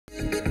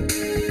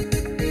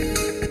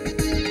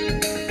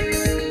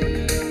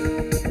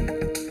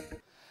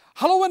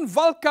and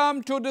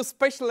welcome to this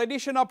special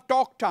edition of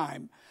Talk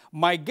Time.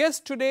 My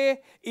guest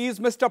today is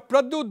Mr.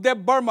 Pradyot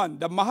Deb Barman,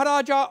 the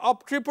Maharaja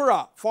of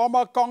Tripura,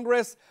 former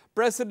Congress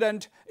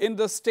president in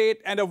the state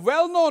and a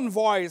well-known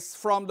voice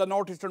from the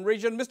northeastern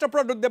region. Mr.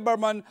 Pradyot Deb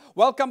Barman,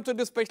 welcome to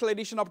this special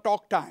edition of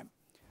Talk Time.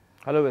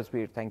 Hello,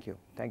 Wasbir. Thank you.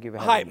 Thank you for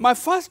having Hi. me. My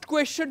first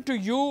question to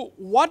you,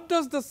 what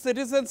does the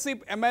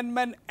Citizenship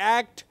Amendment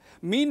Act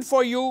mean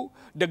for you?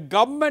 The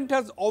government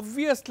has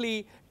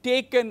obviously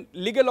taken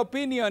legal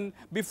opinion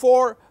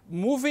before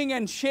moving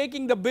and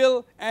shaking the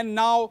bill and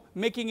now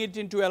making it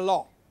into a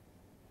law.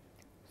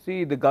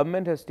 See, the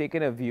government has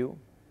taken a view.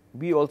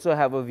 We also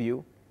have a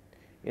view.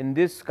 In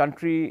this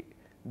country,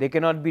 there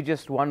cannot be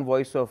just one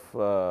voice of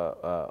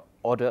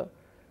order.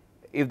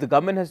 If the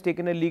government has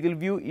taken a legal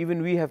view,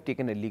 even we have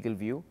taken a legal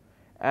view.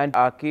 And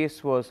our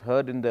case was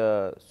heard in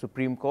the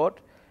Supreme Court.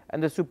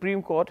 And the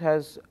Supreme Court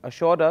has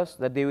assured us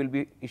that they will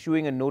be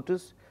issuing a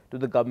notice to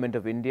the Government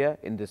of India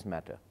in this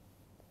matter.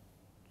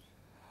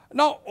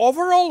 Now,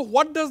 overall,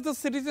 what does the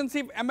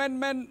Citizenship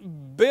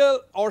Amendment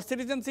Bill or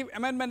Citizenship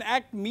Amendment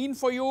Act mean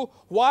for you?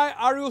 Why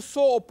are you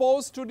so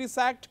opposed to this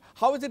act?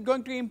 How is it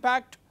going to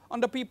impact on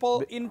the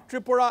people in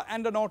Tripura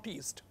and the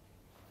Northeast?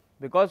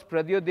 Because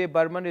Pradyot Deb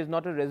Barman is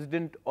not a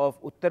resident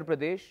of Uttar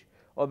Pradesh,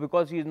 or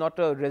because he is not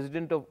a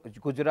resident of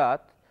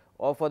Gujarat,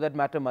 or for that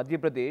matter Madhya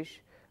Pradesh,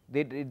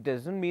 it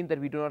doesn't mean that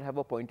we do not have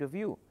a point of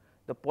view.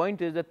 The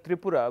point is that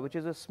Tripura, which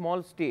is a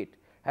small state,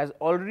 has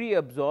already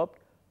absorbed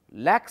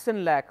lakhs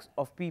and lakhs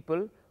of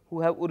people who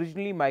have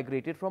originally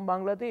migrated from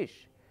Bangladesh.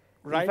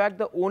 Right. In fact,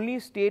 the only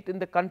state in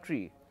the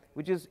country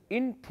which is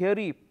in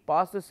theory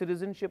passed the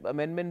Citizenship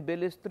Amendment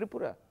Bill is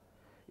Tripura.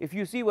 If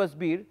you see,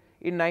 Wasbir,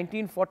 in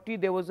 1940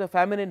 there was a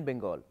famine in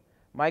Bengal.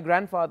 My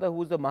grandfather, who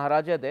was the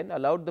Maharaja then,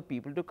 allowed the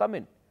people to come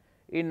in.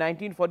 In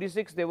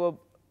 1946 there were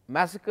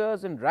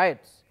massacres and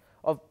riots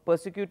of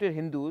persecuted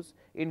Hindus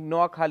in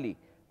Noakhali.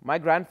 My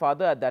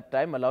grandfather at that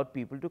time allowed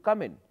people to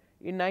come in.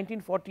 In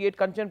 1948,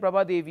 Kanchan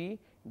Prabha Devi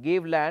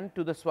gave land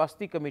to the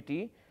Swasti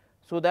Committee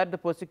so that the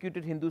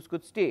persecuted Hindus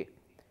could stay.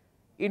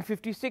 In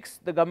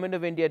 56, the Government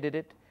of India did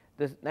it.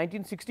 The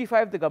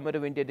 1965, the Government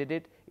of India did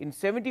it. In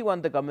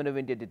 71, the Government of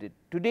India did it.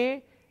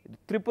 Today,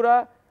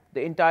 Tripura,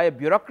 the entire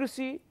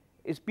bureaucracy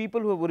is people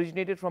who have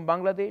originated from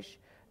Bangladesh.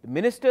 The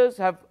ministers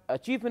have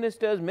chief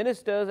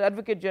ministers,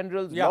 advocate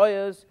generals,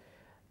 lawyers.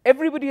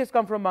 Everybody has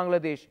come from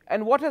Bangladesh.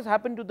 And what has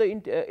happened to the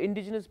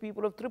indigenous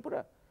people of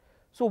Tripura?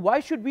 So why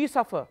should we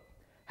suffer?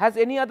 Has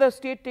any other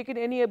state taken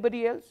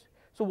anybody else?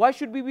 So why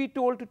should we be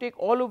told to take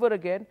all over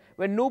again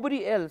when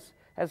nobody else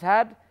has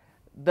had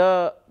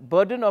the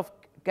burden of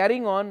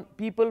carrying on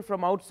people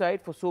from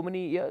outside for so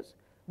many years?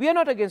 We are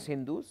not against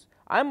Hindus.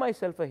 I am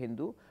myself a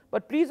Hindu.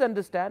 But please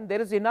understand,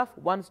 there is enough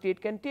one state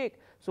can take.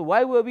 So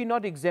why were we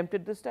not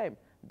exempted this time?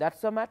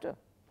 That's the matter.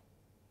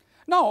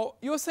 Now,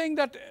 you are saying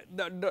that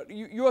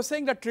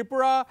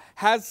Tripura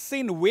has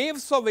seen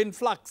waves of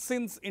influx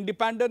since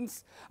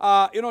independence,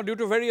 due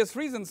to various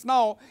reasons.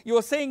 Now, you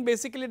are saying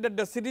basically that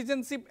the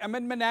Citizenship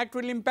Amendment Act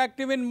will impact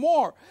even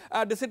more.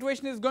 The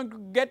situation is going to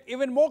get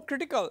even more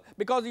critical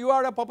because you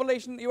are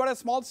a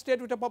small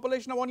state with a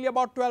population of only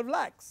about 12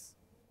 lakhs.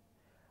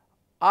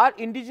 Our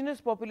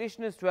indigenous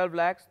population is 12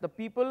 lakhs. The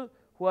people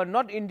who are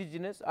not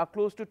indigenous are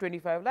close to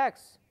 25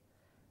 lakhs.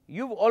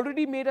 You've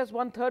already made us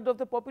 1/3 of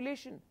the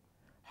population.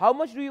 How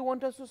much do you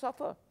want us to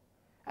suffer?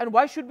 And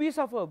why should we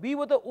suffer? We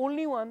were the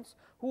only ones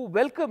who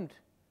welcomed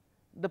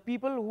the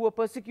people who were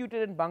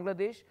persecuted in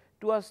Bangladesh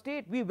to our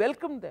state. We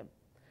welcomed them.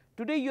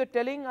 Today you are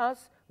telling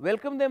us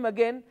welcome them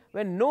again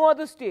when no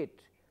other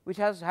state which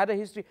has had a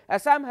history,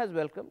 Assam has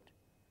welcomed,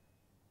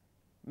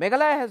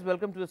 Meghalaya has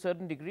welcomed to a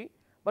certain degree,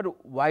 but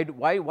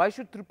why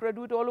should Tripura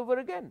do it all over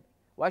again?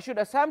 Why should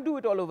Assam do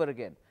it all over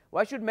again?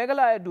 Why should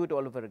Meghalaya do it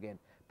all over again?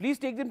 Please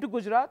take them to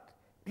Gujarat.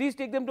 Please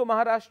take them to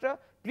Maharashtra.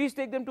 Please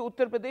take them to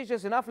Uttar Pradesh.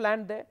 There's enough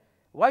land there.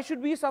 Why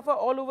should we suffer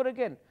all over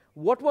again?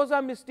 What was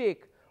our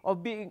mistake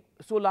of being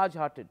so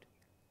large-hearted?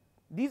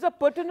 These are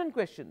pertinent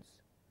questions.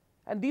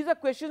 And these are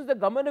questions the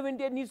Government of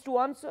India needs to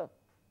answer.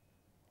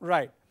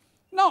 Right.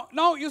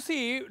 Now you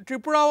see,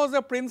 Tripura was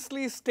a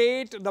princely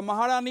state. The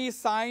Maharani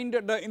signed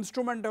the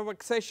instrument of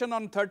accession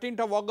on 13th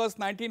of August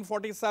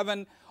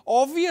 1947.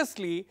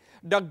 Obviously,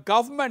 the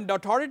government, the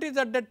authorities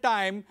at that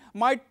time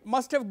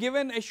must have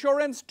given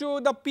assurance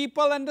to the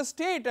people and the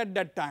state at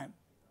that time.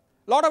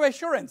 Lot of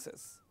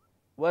assurances.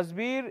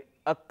 Wasbir,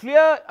 a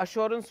clear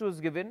assurance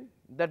was given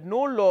that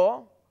no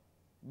law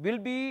will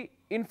be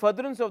in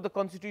furtherance of the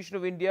Constitution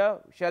of India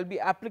shall be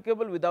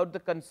applicable without the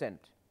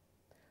consent.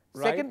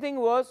 Right. Second thing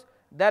was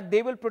that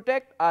they will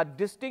protect our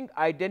distinct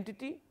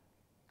identity,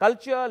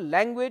 culture,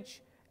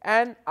 language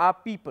and our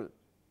people.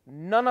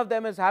 None of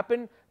them has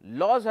happened.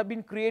 Laws have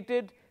been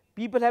created,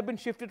 people have been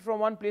shifted from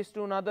one place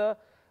to another,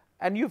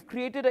 and you've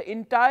created an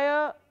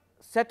entire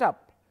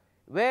setup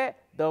where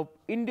the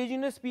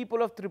indigenous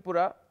people of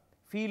Tripura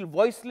feel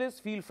voiceless,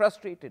 feel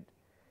frustrated.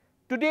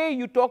 Today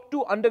you talk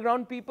to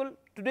underground people,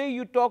 today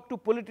you talk to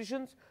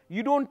politicians,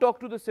 you don't talk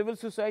to the civil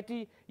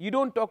society, you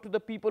don't talk to the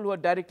people who are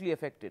directly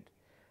affected.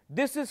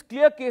 This is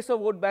clear case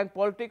of vote bank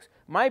politics.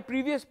 My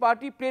previous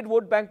party played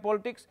vote bank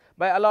politics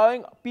by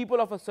allowing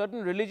people of a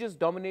certain religious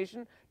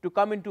domination to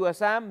come into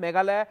Assam,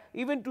 Meghalaya,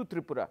 even to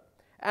Tripura.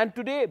 And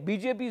today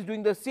BJP is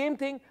doing the same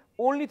thing.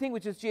 Only thing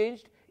which has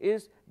changed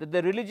is that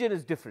the religion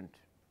is different.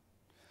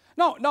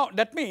 Now,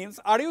 that means,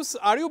 are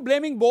you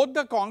blaming both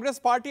the Congress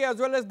party as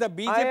well as the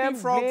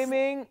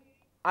BJP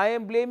I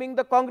am blaming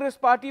the Congress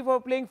party for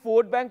playing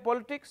vote bank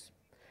politics,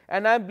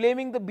 and I am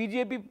blaming the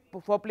BJP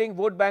for playing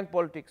vote bank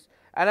politics.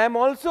 And I am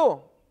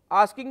also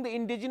asking the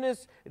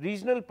indigenous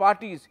regional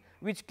parties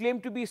which claim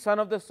to be son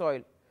of the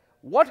soil,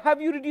 what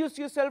have you reduced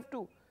yourself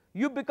to?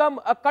 You become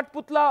a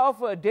Katputla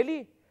of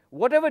Delhi.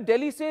 Whatever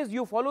Delhi says,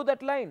 you follow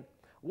that line.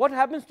 What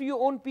happens to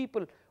your own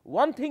people?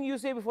 One thing you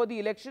say before the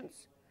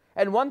elections,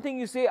 and one thing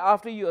you say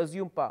after you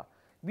assume power.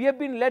 We have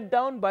been let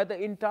down by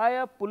the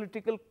entire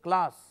political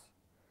class.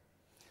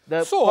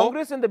 The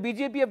Congress and the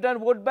BJP have done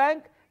vote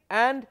bank,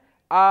 and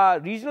our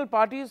regional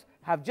parties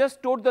have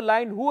just toed the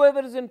line.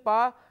 Whoever is in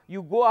power,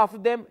 you go after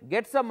them,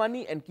 get some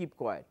money and keep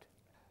quiet.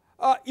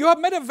 You have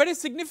made a very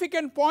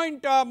significant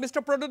point,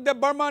 Mr. Pradyot Deb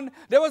Barman.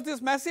 There was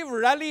this massive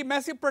rally,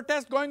 massive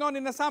protest going on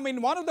in Assam.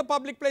 In one of the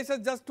public places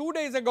just 2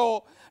 days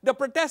ago, the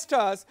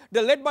protesters,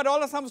 they led by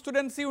All Assam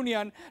Students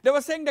Union, they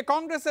were saying the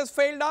Congress has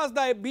failed us,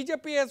 the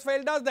BJP has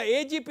failed us, the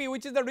AGP,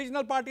 which is the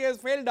regional party, has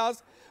failed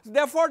us.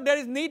 Therefore, there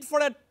is need for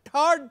a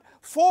third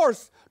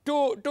force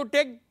to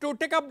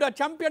take up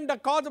the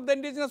cause of the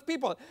indigenous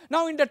people.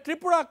 Now, in the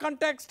Tripura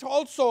context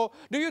also,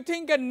 do you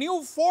think a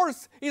new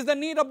force is the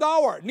need of the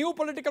hour, new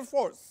political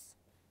force?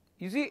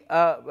 You see,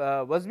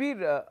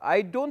 Wasbir,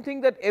 I don't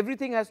think that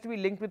everything has to be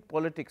linked with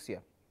politics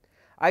here.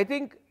 I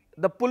think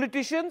the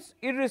politicians,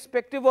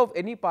 irrespective of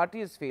any party,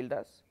 has failed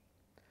us.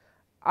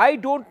 I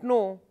don't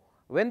know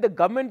when the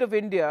government of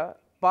India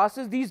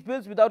passes these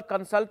bills without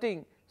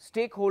consulting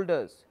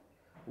stakeholders,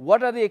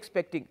 what are they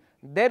expecting?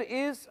 There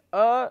is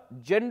a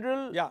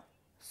general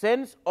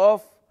sense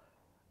of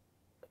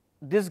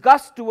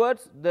disgust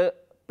towards the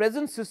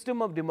present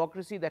system of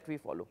democracy that we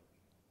follow.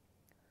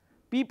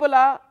 People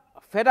are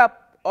fed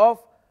up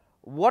of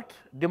what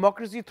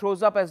democracy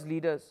throws up as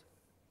leaders.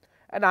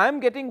 And I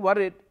am getting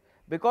worried,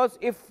 because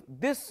if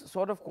this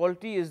sort of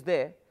quality is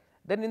there,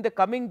 then in the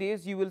coming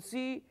days you will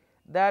see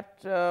that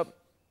there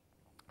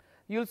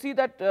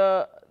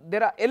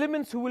are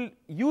elements who will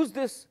use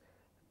this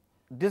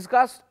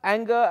disgust,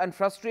 anger and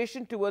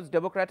frustration towards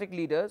democratic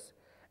leaders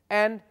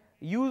and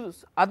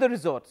use other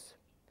resorts.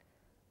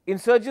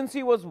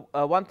 Insurgency was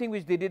one thing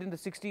which they did in the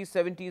 60s,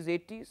 70s,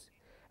 80s,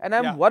 and I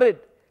am worried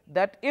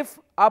that if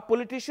our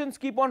politicians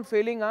keep on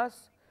failing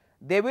us,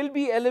 there will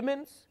be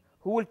elements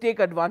who will take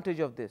advantage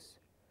of this.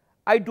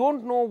 I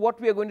don't know what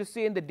we are going to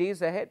say in the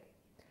days ahead,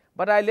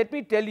 but let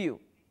me tell you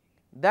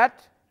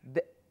that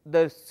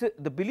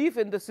the belief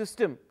in the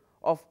system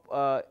of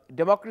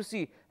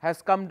democracy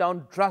has come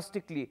down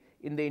drastically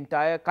in the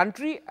entire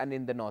country and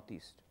in the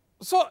Northeast.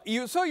 So,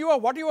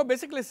 what you are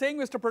basically saying,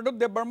 Mr. Pradyot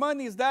Deb Barman,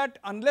 is that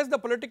unless the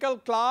political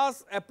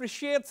class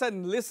appreciates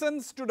and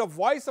listens to the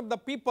voice of the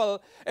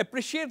people,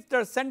 appreciates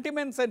their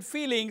sentiments and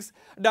feelings,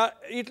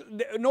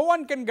 no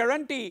one can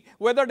guarantee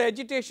whether the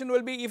agitation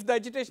will be, if the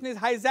agitation is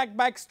hijacked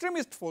by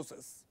extremist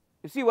forces.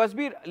 You see,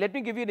 Wasbir, let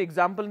me give you an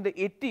example. In the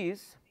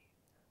 80s,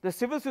 the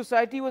civil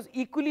society was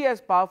equally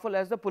as powerful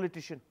as the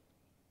politician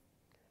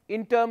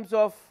in terms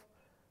of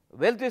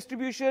wealth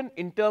distribution,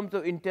 in terms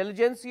of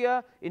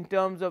intelligentsia, in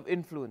terms of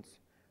influence.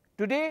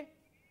 Today,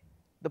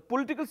 the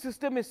political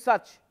system is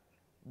such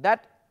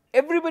that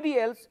everybody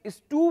else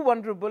is too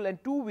vulnerable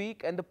and too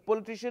weak, and the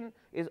politician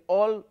is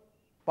all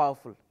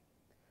powerful.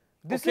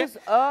 This is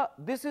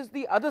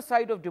the other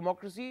side of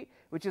democracy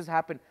which has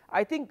happened.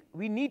 I think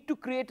we need to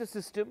create a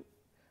system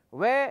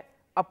where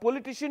a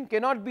politician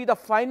cannot be the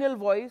final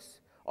voice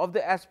of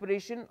the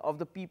aspiration of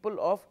the people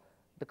of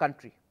the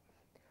country.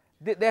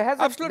 There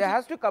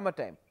has to come a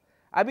time.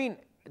 I mean,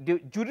 the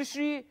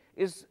judiciary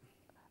is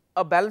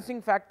a balancing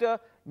factor.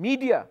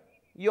 Media,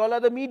 you all are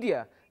the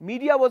media.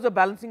 Media was a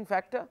balancing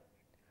factor.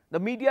 The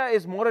media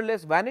is more or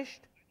less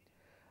vanished.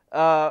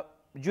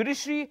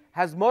 Judiciary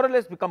has more or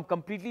less become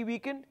completely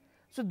weakened.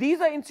 So these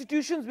are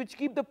institutions which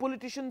keep the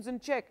politicians in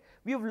check.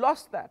 We have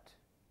lost that.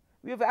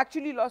 We have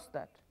actually lost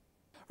that.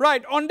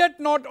 Right. On that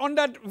note, on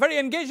that very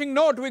engaging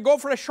note, we go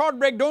for a short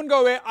break. Don't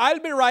go away. I'll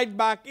be right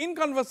back in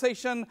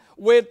conversation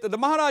with the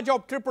Maharaja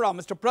of Tripura,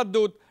 Mr.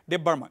 Pradyot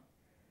Deb Barman.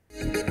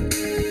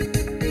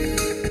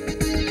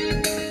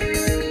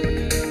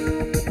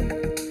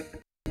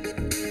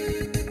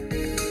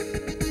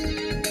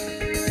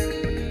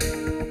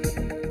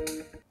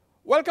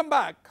 Welcome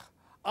back.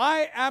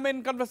 I am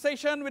in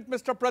conversation with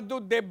Mr.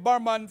 Pradyot Deb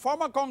Barman,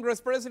 former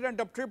Congress President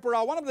of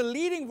Tripura, one of the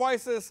leading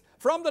voices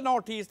from the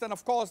Northeast, and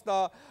of course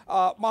the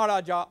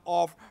Maharaja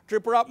of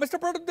Tripura. Mr.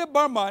 Pradyot Deb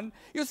Barman,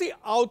 you see,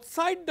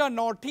 outside the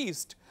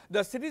Northeast,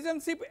 the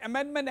Citizenship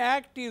Amendment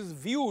Act is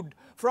viewed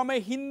from a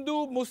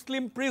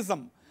Hindu-Muslim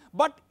prism.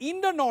 But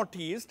in the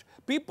Northeast,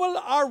 people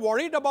are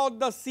worried about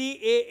the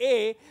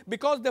CAA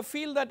because they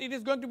feel that it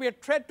is going to be a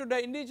threat to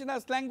the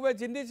indigenous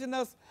language,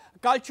 indigenous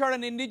culture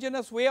and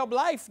indigenous way of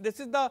life. This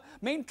is the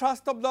main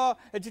thrust of the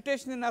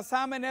agitation in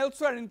Assam and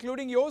elsewhere,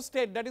 including your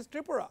state, that is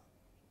Tripura.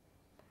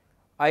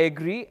 I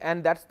agree,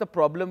 and that's the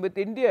problem with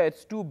India.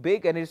 It's too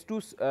big and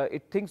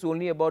it thinks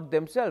only about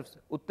themselves.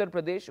 Uttar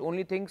Pradesh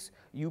only thinks,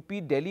 UP,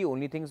 Delhi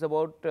only thinks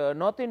about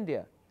North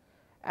India.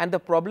 And the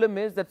problem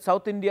is that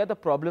South India, the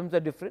problems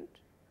are different,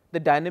 the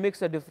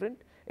dynamics are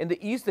different. In the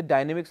East, the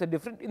dynamics are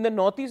different. In the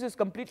Northeast, it's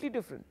completely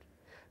different.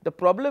 The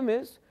problem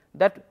is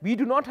that we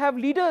do not have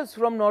leaders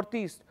from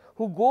Northeast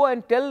who go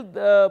and tell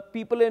the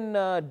people in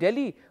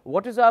Delhi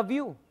what is our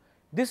view.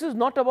 This is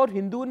not about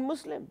Hindu and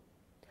Muslim.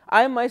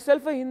 I am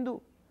myself a Hindu.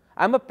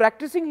 I am a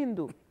practicing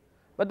Hindu.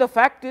 But the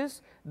fact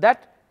is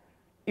that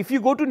if you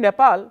go to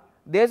Nepal,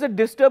 there is a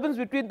disturbance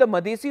between the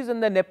Madhesis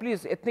and the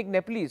Nepalese, ethnic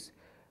Nepalese.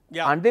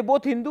 Yeah. Aren't they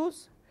both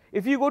Hindus?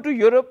 If you go to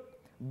Europe,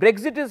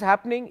 Brexit is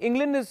happening,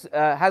 England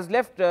has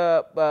left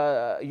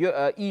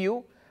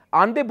EU.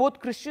 Aren't they both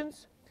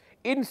Christians?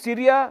 In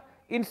Syria,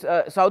 in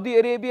Saudi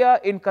Arabia,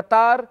 in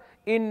Qatar,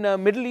 in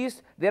Middle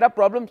East, there are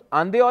problems.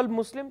 Aren't they all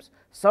Muslims?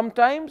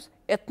 Sometimes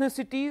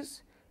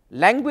ethnicities,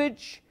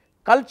 language,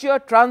 culture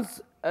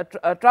transcends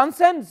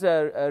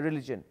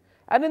religion.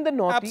 And in the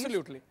Northeast,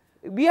 absolutely,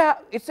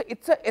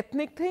 it's an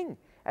ethnic thing,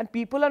 and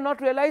people are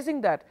not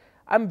realizing that.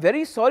 I'm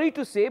very sorry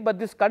to say, but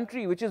this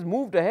country, which has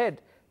moved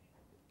ahead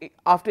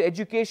after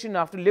education,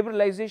 after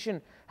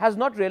liberalization, has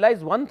not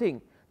realized one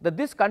thing, that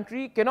this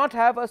country cannot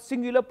have a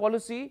singular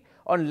policy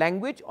on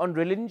language, on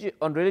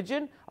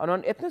religion, and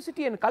on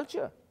ethnicity and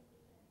culture.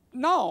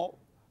 Now,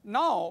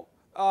 Mr.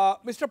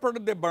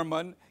 Pradyot Deb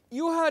Barman,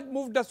 you had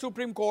moved the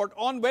Supreme Court.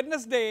 On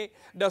Wednesday,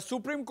 the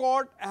Supreme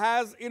Court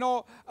has,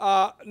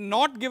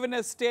 not given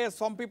a stay as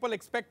some people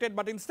expected,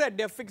 but instead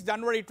they have fixed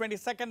January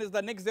 22nd is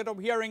the next date of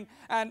hearing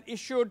and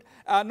issued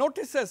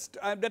notices.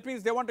 That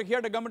means they want to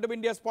hear the Government of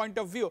India's point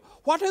of view.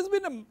 What has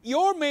been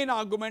your main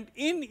argument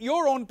in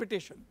your own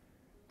petition?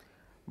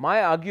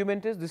 My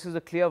argument is this is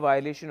a clear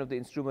violation of the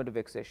instrument of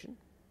accession.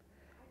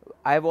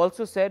 I have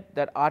also said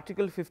that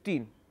Article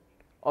 15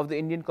 of the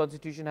Indian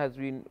Constitution has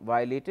been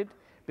violated,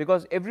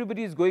 because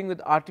everybody is going with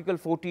Article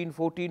 14,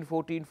 14,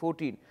 14,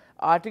 14.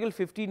 Article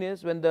 15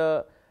 is when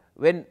the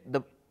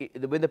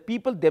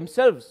people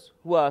themselves,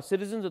 who are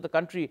citizens of the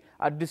country,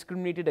 are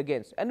discriminated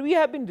against, and we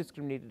have been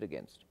discriminated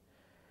against.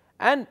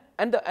 And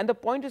the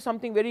point is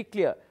something very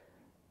clear.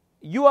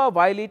 You are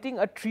violating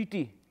a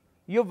treaty.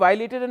 You have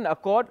violated an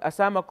accord,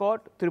 Assam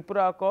Accord,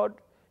 Tripura Accord.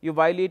 You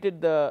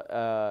violated the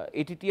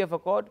ATTF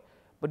Accord,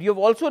 but you have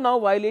also now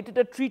violated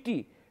a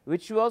treaty,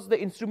 which was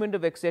the instrument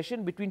of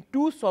accession between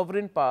two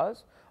sovereign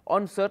powers.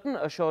 On certain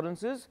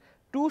assurances,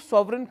 two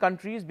sovereign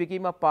countries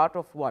became a part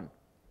of one.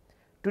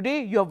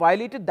 Today, you have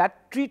violated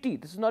that treaty.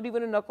 This is not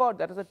even an accord,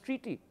 that is a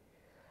treaty.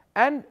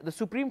 And the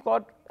Supreme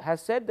Court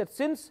has said that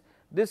since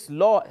this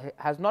law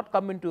has not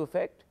come into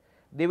effect,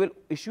 they will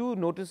issue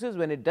notices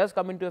when it does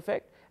come into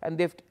effect, and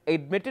they have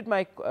admitted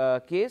my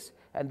case,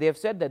 and they have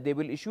said that they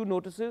will issue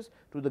notices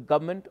to the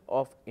Government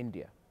of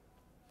India.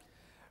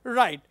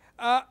 Right.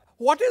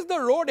 What is the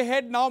road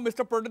ahead now,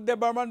 Mr. Pradyot Deb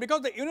Barman?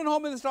 Because the Union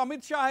Home Minister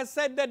Amit Shah has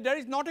said that there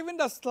is not even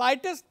the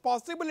slightest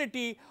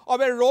possibility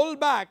of a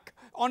rollback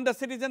on the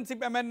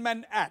Citizenship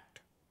Amendment Act.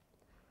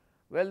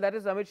 Well, that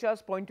is Amit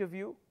Shah's point of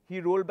view. He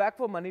rolled back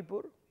for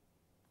Manipur.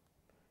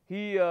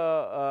 He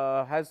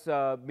has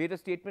made a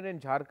statement in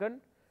Jharkhand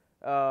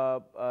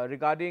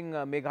regarding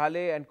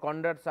Meghalaya and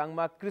Conrad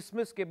Sangma.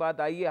 Christmas ke baad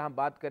aaiye hum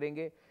baat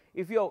karenge.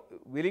 If you are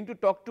willing to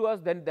talk to us,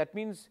 then that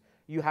means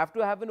you have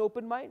to have an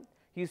open mind.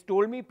 He's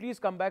told me, please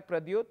come back,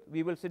 Pradyot,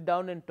 we will sit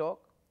down and talk.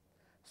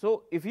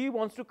 So if he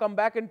wants to come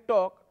back and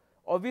talk,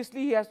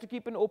 obviously he has to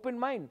keep an open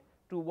mind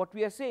to what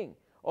we are saying.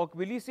 Or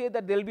will he say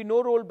that there will be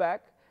no rollback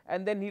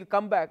and then he'll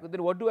come back?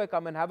 Then what do I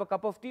come and have a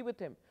cup of tea with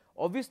him?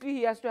 Obviously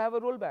he has to have a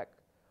rollback,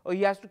 or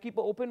he has to keep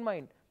an open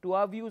mind to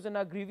our views and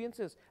our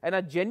grievances, and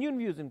our genuine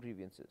views and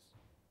grievances.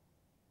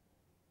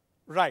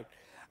 Right.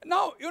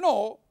 Now,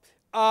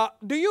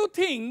 do you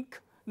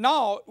think,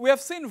 now we have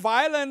seen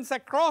violence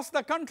across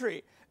the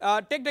country.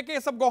 Take the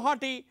case of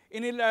Guwahati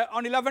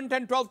on 11th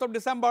and 12th of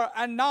December,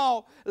 and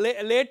now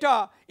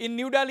later in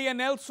New Delhi and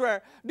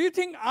elsewhere. Do you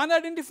think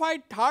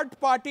unidentified third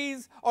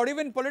parties or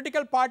even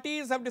political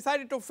parties have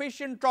decided to fish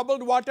in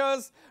troubled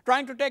waters,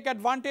 trying to take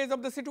advantage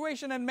of the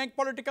situation and make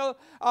political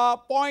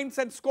points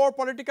and score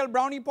political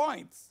brownie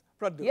points?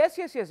 Pradyot.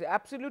 Yes,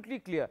 absolutely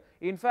clear.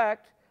 In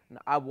fact,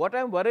 what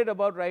I'm worried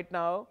about right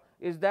now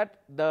is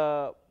that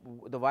the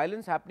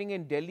violence happening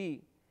in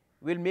Delhi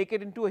will make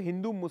it into a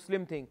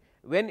Hindu-Muslim thing,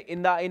 when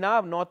in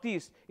our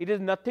Northeast, it has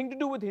nothing to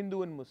do with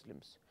Hindu and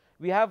Muslims.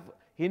 We have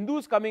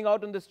Hindus coming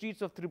out on the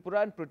streets of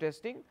Tripura and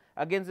protesting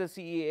against the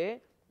CAA.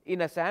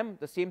 In Assam,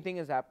 the same thing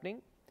is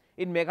happening.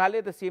 In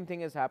Meghalaya, the same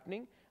thing is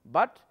happening.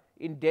 But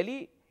in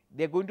Delhi,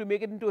 they're going to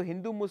make it into a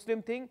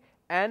Hindu-Muslim thing,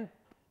 and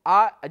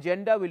our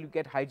agenda will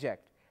get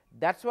hijacked.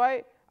 That's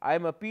why I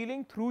am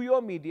appealing through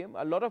your medium.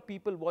 A lot of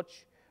people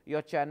watch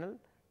your channel.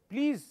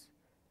 Please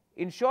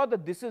ensure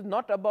that this is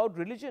not about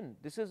religion,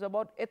 this is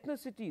about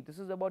ethnicity, this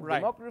is about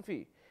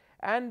demography.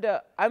 And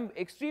I'm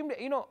extremely,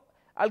 you know,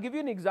 I'll give you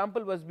an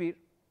example, Wasbir.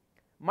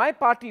 My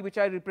party, which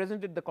I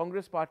represented, the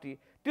Congress party,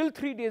 till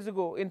 3 days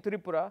ago in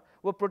Tripura,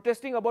 were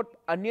protesting about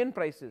onion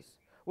prices,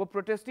 were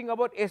protesting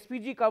about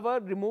SPG cover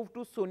removed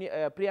to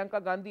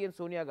Priyanka Gandhi and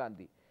Sonia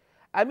Gandhi.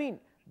 I mean,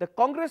 the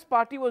Congress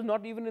party was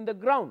not even in the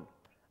ground.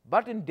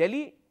 But in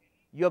Delhi,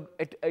 you're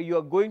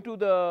going to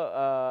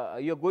the,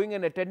 you're going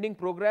and attending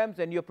programs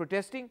and you're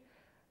protesting.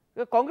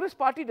 The Congress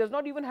party does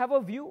not even have a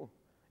view.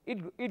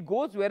 It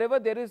goes wherever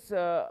there is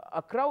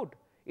a crowd.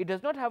 It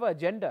does not have an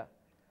agenda.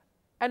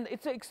 And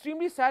it's an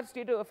extremely sad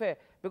state of affair,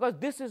 because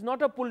this is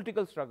not a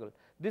political struggle.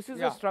 This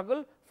is a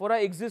struggle for our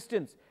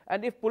existence.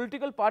 And if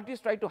political parties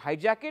try to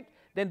hijack it,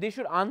 then they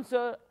should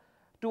answer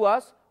to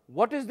us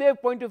what is their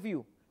point of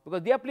view,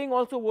 because they are playing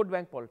also vote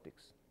bank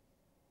politics.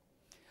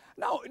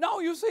 Now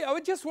you see, I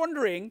was just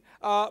wondering,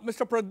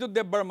 Mr. Pradyot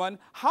Deb Barman,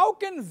 how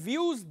can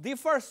views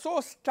differ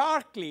so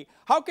starkly?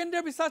 How can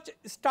there be such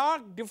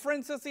stark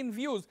differences in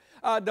views?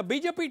 The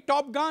BJP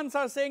top guns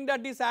are saying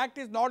that this act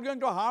is not going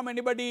to harm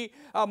anybody,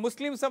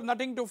 Muslims have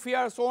nothing to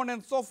fear, so on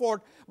and so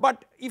forth.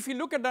 But if you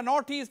look at the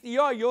Northeast,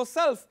 you are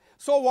yourself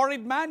so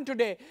worried man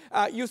today.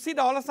 You see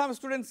the All Assam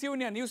Students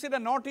Union, you see the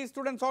Northeast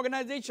Students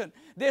Organization.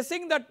 They are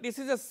saying that this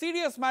is a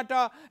serious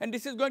matter and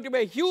this is going to be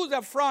a huge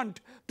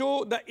affront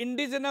to the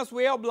indigenous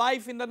way of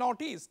life in the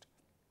Northeast.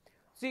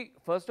 See,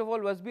 first of all,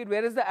 Wasbir,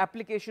 where is the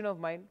application of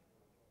mine?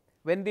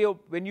 When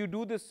you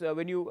do this,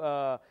 when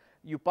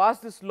you pass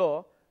this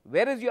law,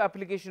 where is your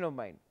application of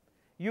mine?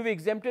 You've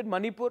exempted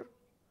Manipur,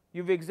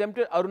 you've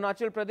exempted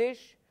Arunachal Pradesh,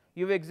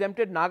 you've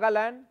exempted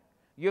Nagaland,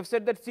 you've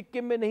said that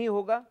Sikkim mein nahi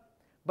hoga,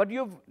 but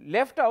you've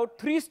left out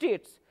 3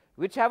 states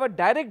which have a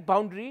direct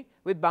boundary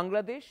with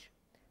Bangladesh,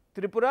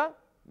 Tripura,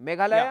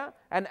 Meghalaya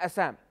and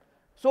Assam.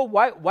 So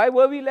why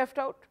were we left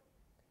out?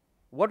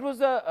 What was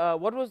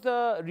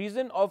the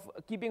reason of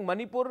keeping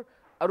Manipur,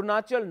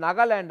 Arunachal,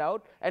 Nagaland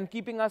out and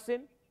keeping us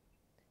in?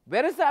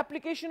 Where is the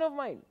application of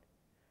mine?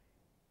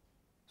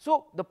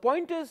 So the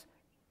point is,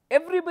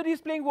 everybody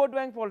is playing vote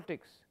bank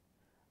politics.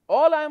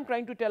 All I am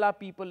trying to tell our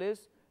people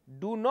is,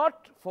 do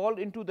not fall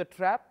into the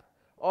trap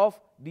of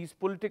these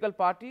political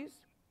parties.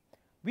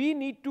 We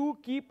need to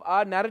keep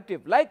our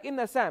narrative. Like in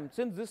Assam,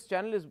 since this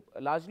channel is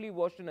largely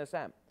watched in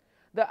Assam,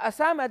 the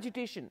Assam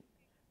agitation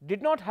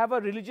did not have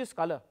a religious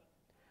color.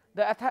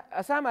 The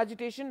Assam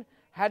agitation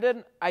had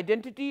an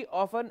identity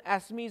of an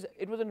Assamese,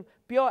 it was a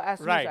pure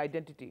Assamese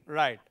identity.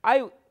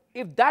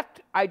 If that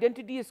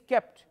identity is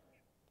kept,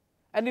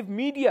 and if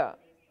media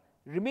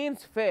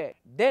remains fair,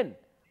 then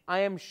I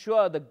am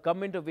sure the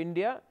government of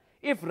India,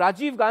 if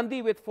Rajiv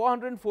Gandhi with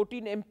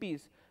 414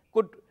 MPs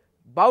could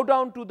bow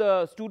down to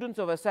the students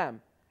of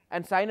Assam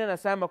and sign an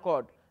Assam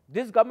Accord,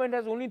 this government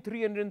has only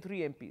 303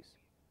 MPs.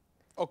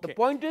 Okay. The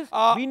point is,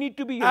 we need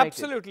to be united.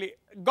 Absolutely.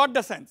 Got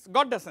the sense.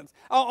 Got the sense.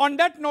 On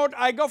that note,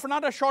 I go for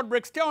another short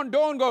break. Stay on,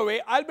 don't go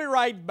away. I'll be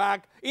right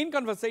back in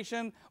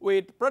conversation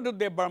with Pradyot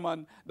Deb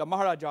Barman, the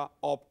Maharaja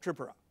of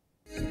Tripura.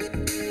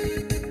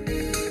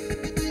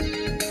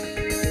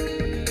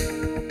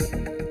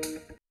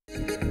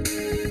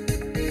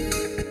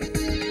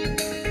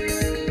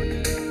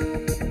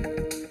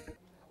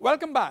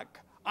 Welcome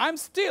back. I'm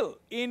still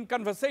in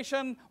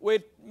conversation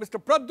with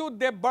Mr. Pradyot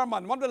Deb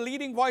Barman, one of the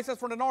leading voices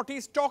from the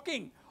Northeast,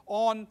 talking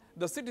on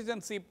the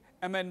Citizenship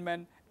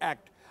Amendment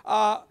Act.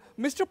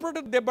 Mr.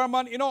 Pradyot Deb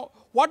Barman, you know,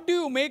 what do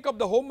you make of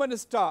the Home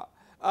Minister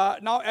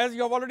now, as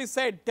you have already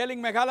said,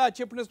 telling Meghalaya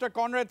Chief Minister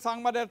Conrad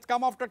Sangma that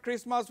come after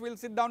Christmas, we'll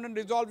sit down and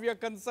resolve your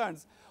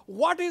concerns.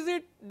 What is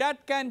it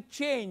that can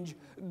change?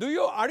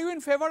 Are you in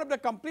favor of the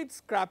complete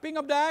scrapping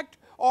of the Act,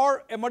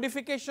 or a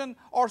modification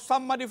or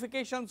some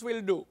modifications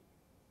will do?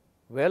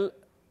 Well,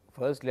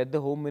 first let the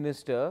Home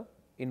Minister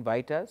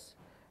invite us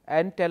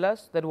and tell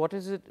us that what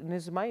is it in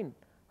his mind.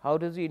 How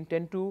does he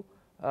intend to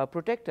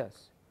protect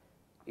us?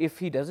 If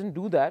he doesn't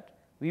do that,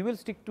 we will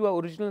stick to our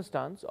original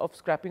stance of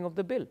scrapping of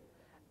the bill.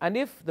 And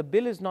if the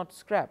bill is not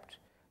scrapped,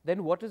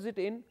 then what is it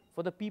in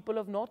for the people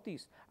of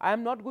Northeast? I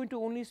am not going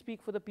to only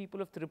speak for the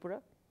people of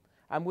Tripura.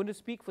 I am going to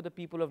speak for the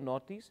people of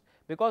Northeast,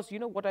 because you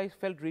know what I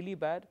felt really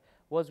bad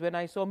was when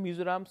I saw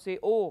Mizoram say,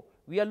 oh,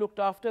 we are looked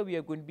after, we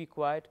are going to be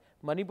quiet.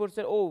 Manipur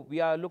said, oh, we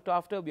are looked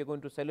after, we are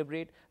going to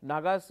celebrate.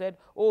 Naga said,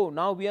 oh,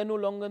 now we are no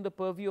longer in the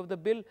purview of the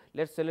bill,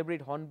 let's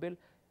celebrate Hornbill.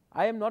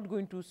 I am not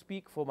going to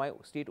speak for my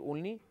state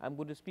only, I am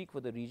going to speak for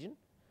the region.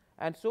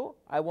 And so,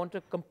 I want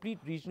a complete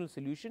regional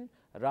solution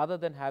rather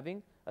than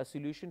having a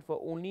solution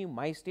for only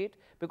my state,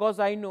 because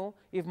I know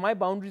if my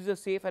boundaries are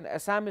safe and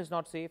Assam is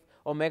not safe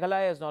or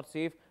Meghalaya is not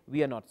safe,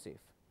 we are not safe.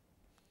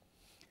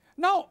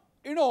 Now,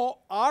 you know,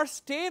 are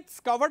states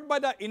covered by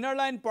the inner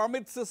line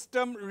permit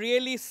system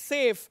really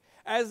safe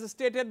as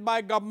stated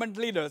by government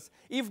leaders?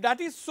 If that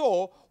is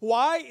so,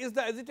 why is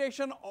the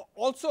agitation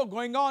also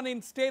going on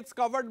in states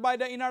covered by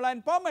the inner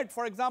line permit?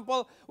 For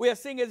example, we are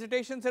seeing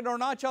agitations in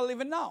Arunachal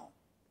even now.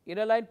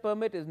 Inner line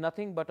permit is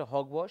nothing but a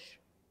hogwash.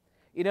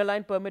 Inner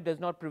line permit does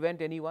not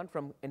prevent anyone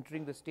from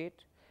entering the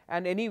state.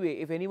 And anyway,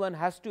 if anyone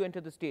has to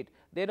enter the state,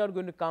 they're not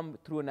going to come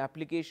through an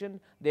application,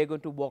 they're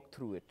going to walk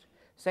through it.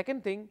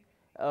 Second thing,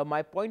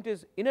 my point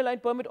is, inner line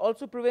permit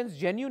also prevents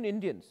genuine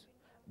Indians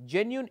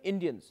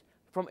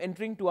from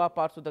entering to our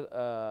parts of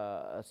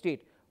the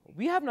state.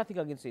 We have nothing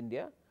against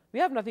India. We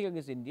have nothing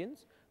against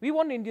Indians. We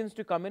want Indians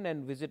to come in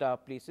and visit our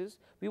places.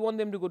 We want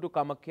them to go to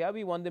Kamakhya.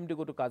 We want them to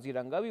go to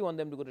Kaziranga. We want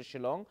them to go to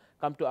Shillong,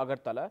 come to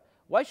Agartala.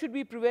 Why should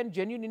we prevent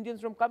genuine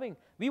Indians from coming?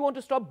 We want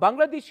to stop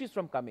Bangladeshis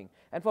from coming.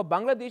 And for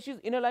Bangladeshis,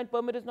 inner line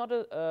permit is not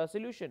a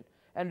solution.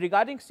 And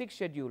regarding 6th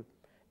schedule,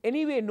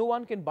 anyway, no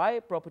one can buy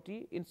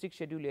property in 6th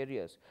schedule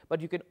areas,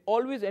 but you can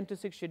always enter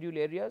 6th schedule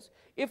areas.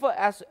 If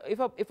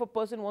a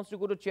person wants to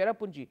go to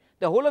Cherrapunji,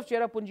 the whole of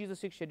Cherrapunji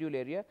is a 6th schedule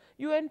area,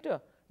 you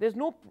enter. There's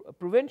no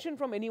prevention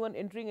from anyone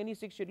entering any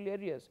 6th schedule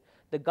areas.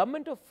 The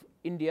government of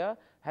India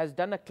has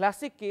done a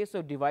classic case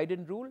of divide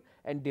and rule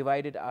and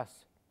divided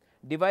us.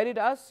 Divided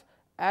us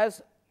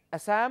as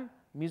Assam,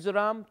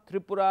 Mizoram,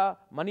 Tripura,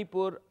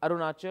 Manipur,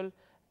 Arunachal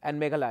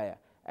and Meghalaya.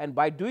 And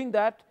by doing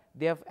that,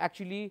 they have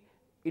actually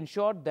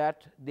ensured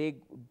that they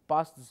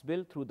pass this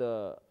bill through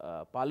the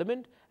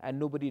parliament and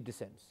nobody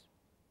dissents.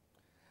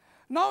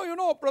 Now,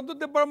 Pradyot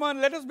Deb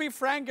Barman, let us be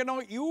frank,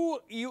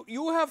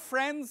 you have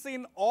friends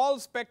in all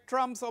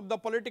spectrums of the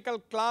political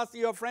class.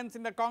 You have friends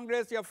in the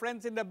Congress, you have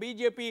friends in the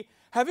BJP.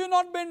 Have you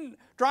not been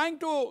trying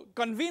to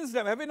convince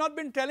them? Have you not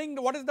been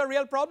telling what is the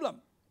real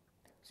problem?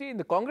 See, in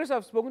the Congress, I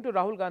have spoken to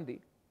Rahul Gandhi,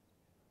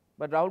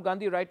 but Rahul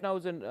Gandhi right now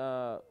is in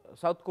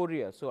South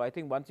Korea. So I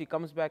think once he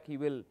comes back, he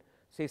will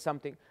say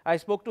something. I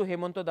spoke to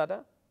Hemanta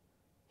Dada.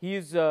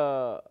 He's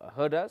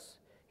heard us.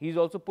 He's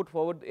also put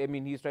forward, I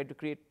mean, he's tried to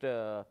create,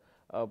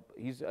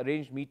 he's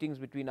arranged meetings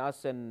between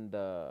us and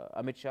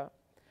Amit Shah.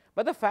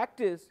 But the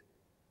fact is,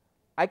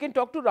 I can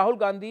talk to Rahul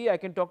Gandhi, I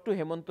can talk to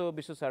Hemanta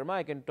Biswa Sarma,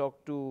 I can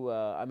talk to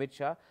Amit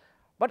Shah,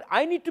 but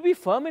I need to be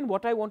firm in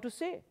what I want to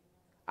say.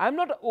 I'm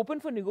not open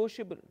for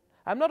negotiable.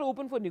 I'm not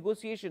open for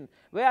negotiation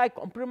where I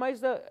compromise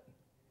the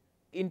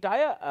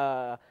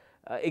entire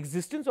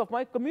existence of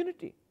my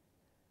community.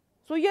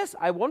 So yes,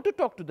 I want to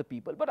talk to the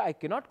people, but I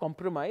cannot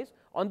compromise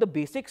on the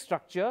basic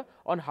structure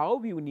on how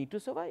we need to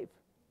survive.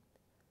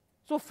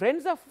 So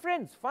friends are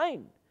friends,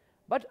 fine,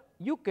 but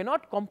you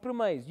cannot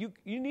compromise. You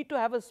need to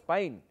have a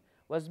spine.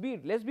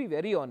 Wasbir, let's be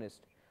very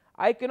honest.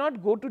 I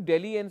cannot go to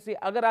Delhi and say,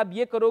 अगर आप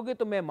ये करोगे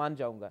तो मैं मान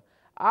जाऊंगा.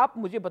 आप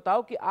मुझे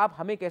बताओ कि आप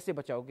हमें कैसे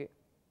बचाओगे.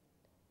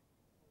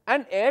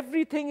 And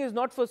everything is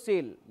not for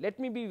sale. Let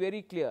me be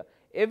very clear.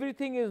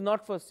 Everything is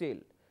not for sale.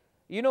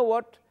 You know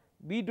what?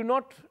 We do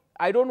not.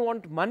 I don't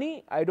want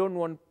money, I don't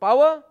want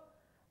power,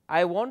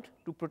 I want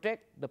to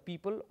protect the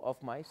people of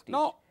my state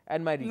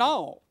and my region.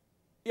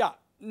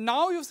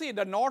 Now you see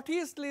the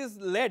Northeast is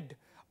led,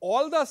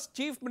 all the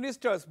chief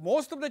ministers,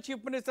 most of the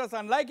chief ministers,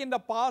 unlike in the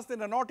past in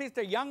the Northeast,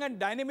 are young and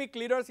dynamic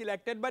leaders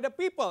elected by the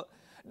people.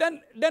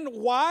 Then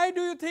why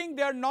do you think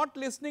they are not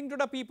listening to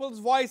the people's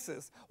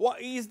voices?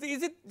 Is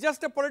it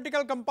just a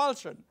political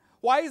compulsion?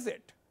 Why is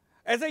it?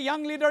 As a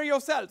young leader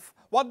yourself,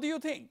 what do you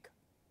think?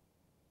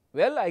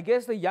 Well, I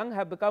guess the young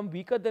have become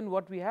weaker than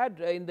what we had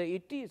in the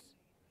 80s.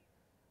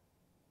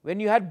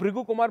 When you had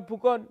Bhrigu Kumar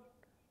Phukon,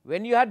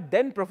 when you had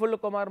then Prafulla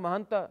Kumar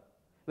Mahanta,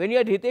 when you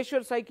had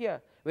Hiteshwar Saikia,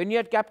 when you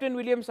had Captain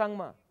William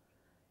Sangma,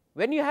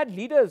 when you had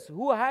leaders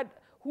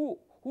who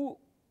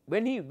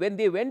when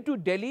they went to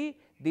Delhi,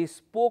 they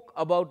spoke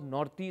about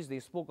Northeast, they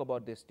spoke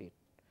about their state.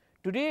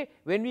 Today,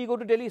 when we go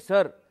to Delhi,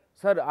 sir,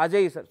 aa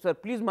jaiye sir,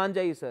 please maan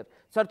jaiye sir,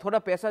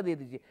 thoda paisa de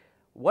dijiye.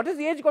 What has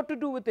age got to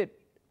do with it?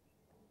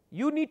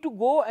 You need to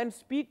go and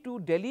speak to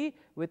Delhi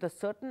with a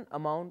certain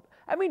amount.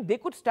 I mean, they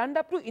could stand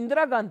up to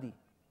Indira Gandhi.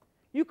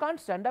 You can't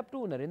stand up to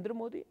Narendra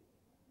Modi.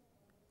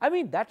 I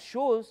mean, that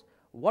shows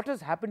what has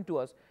happened to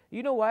us.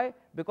 You know why?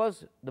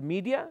 Because the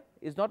media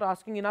is not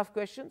asking enough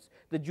questions.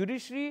 The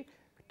judiciary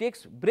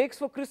takes breaks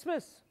for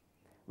Christmas.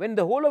 When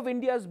the whole of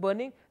India is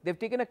burning, they've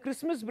taken a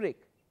Christmas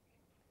break.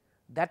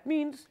 That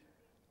means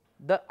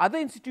the other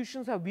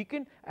institutions have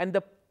weakened and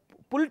the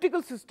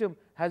political system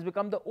has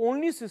become the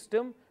only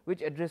system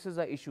which addresses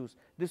our issues.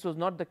 This was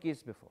not the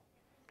case before.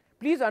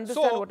 Please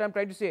understand what I'm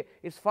trying to say.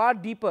 It's far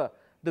deeper.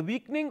 The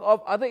weakening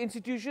of other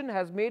institutions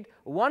has made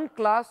one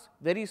class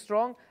very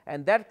strong,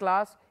 and that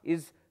class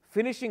is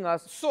finishing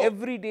us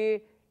every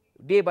day,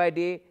 day by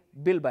day,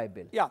 bill by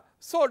bill. Yeah.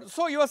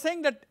 So you are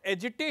saying that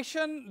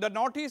agitation, the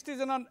Northeast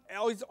is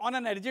on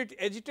an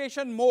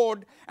agitation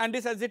mode, and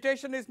this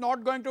agitation is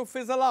not going to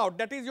fizzle out.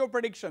 That is your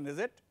prediction, is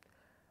it?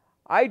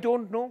 I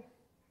don't know.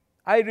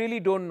 I really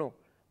don't know.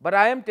 But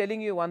I am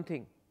telling you one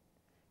thing.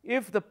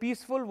 If the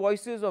peaceful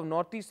voices of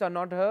Northeast are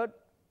not heard,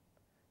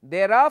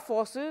 there are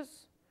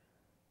forces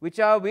which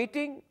are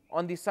waiting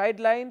on the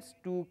sidelines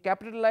to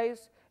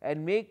capitalize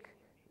and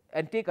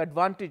take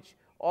advantage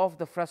of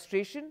the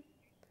frustration,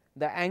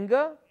 the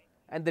anger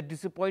and the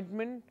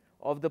disappointment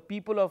of the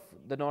people of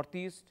the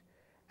Northeast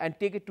and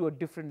take it to a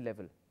different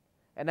level.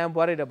 And I am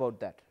worried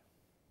about that.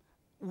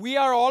 We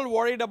are all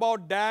worried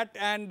about that,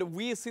 and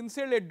we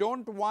sincerely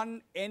don't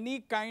want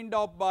any kind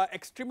of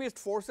extremist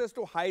forces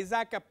to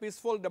hijack a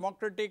peaceful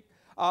democratic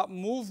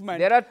movement.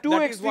 There are two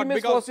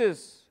extremist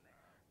forces.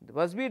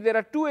 Wasbir, there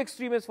are two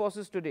extremist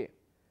forces today.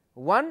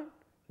 One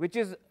which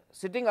is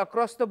sitting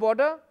across the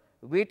border,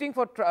 waiting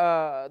for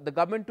the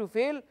government to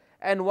fail,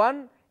 and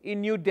one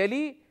in New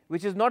Delhi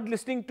which is not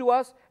listening to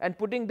us and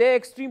putting their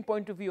extreme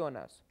point of view on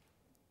us.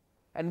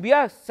 And we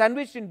are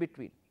sandwiched in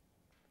between.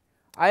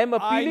 I am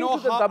appealing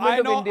to the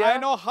government of India,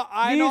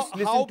 please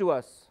listen to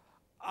us.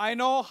 I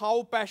know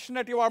how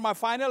passionate you are. My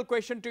final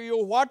question to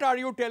you, what are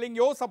you telling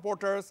your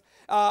supporters?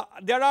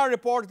 There are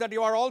reports that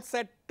you are all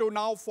set to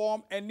now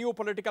form a new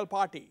political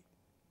party.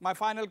 My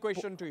final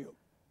question to you.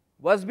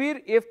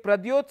 Wasbir, if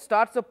Pradyot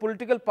starts a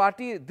political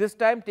party, this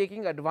time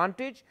taking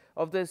advantage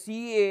of the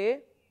CAA,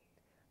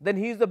 then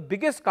he is the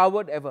biggest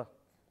coward ever.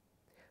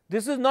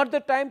 This is not the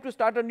time to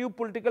start a new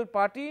political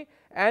party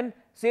and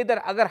say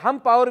that agar hum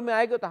power mein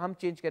aayega to hum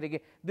change karenge.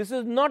 This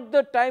is not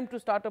the time to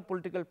start a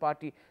political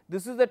party.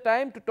 This is the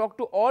time to talk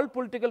to all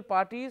political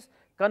parties,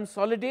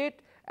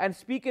 consolidate and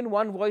speak in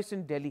one voice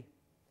in Delhi.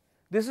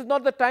 This is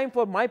not the time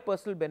for my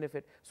personal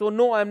benefit. So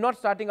no, I am not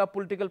starting a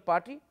political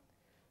party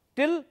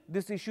till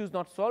this issue is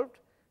not solved.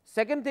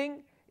 Second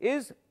thing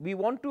is, we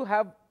want to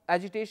have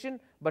agitation,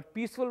 but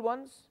peaceful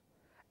ones.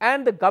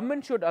 And the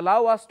government should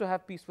allow us to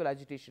have peaceful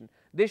agitation.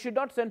 They should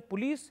not send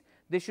police,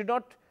 they should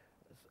not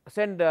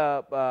send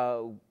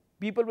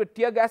people with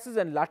tear gases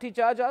and lathi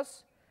charge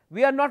us.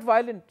 We are not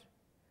violent.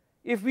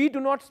 If we do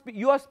not speak,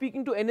 you are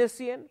speaking to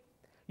NSCN,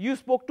 you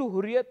spoke to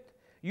Hurriyat,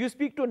 you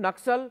speak to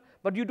Naxal,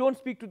 but you don't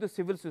speak to the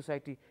civil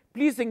society.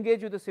 Please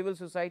engage with the civil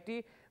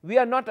society. We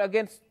are not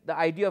against the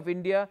idea of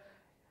India.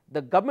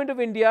 The government of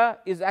India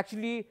is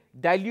actually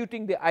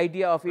diluting the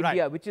idea of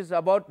India, which is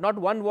about not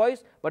one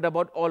voice, but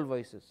about all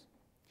voices.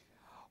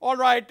 All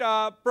right,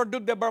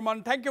 Pradyot Deb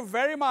Barman, thank you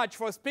very much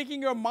for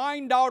speaking your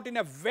mind out in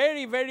a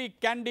very, very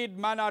candid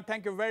manner.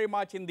 Thank you very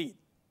much indeed.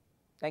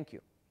 Thank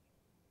you.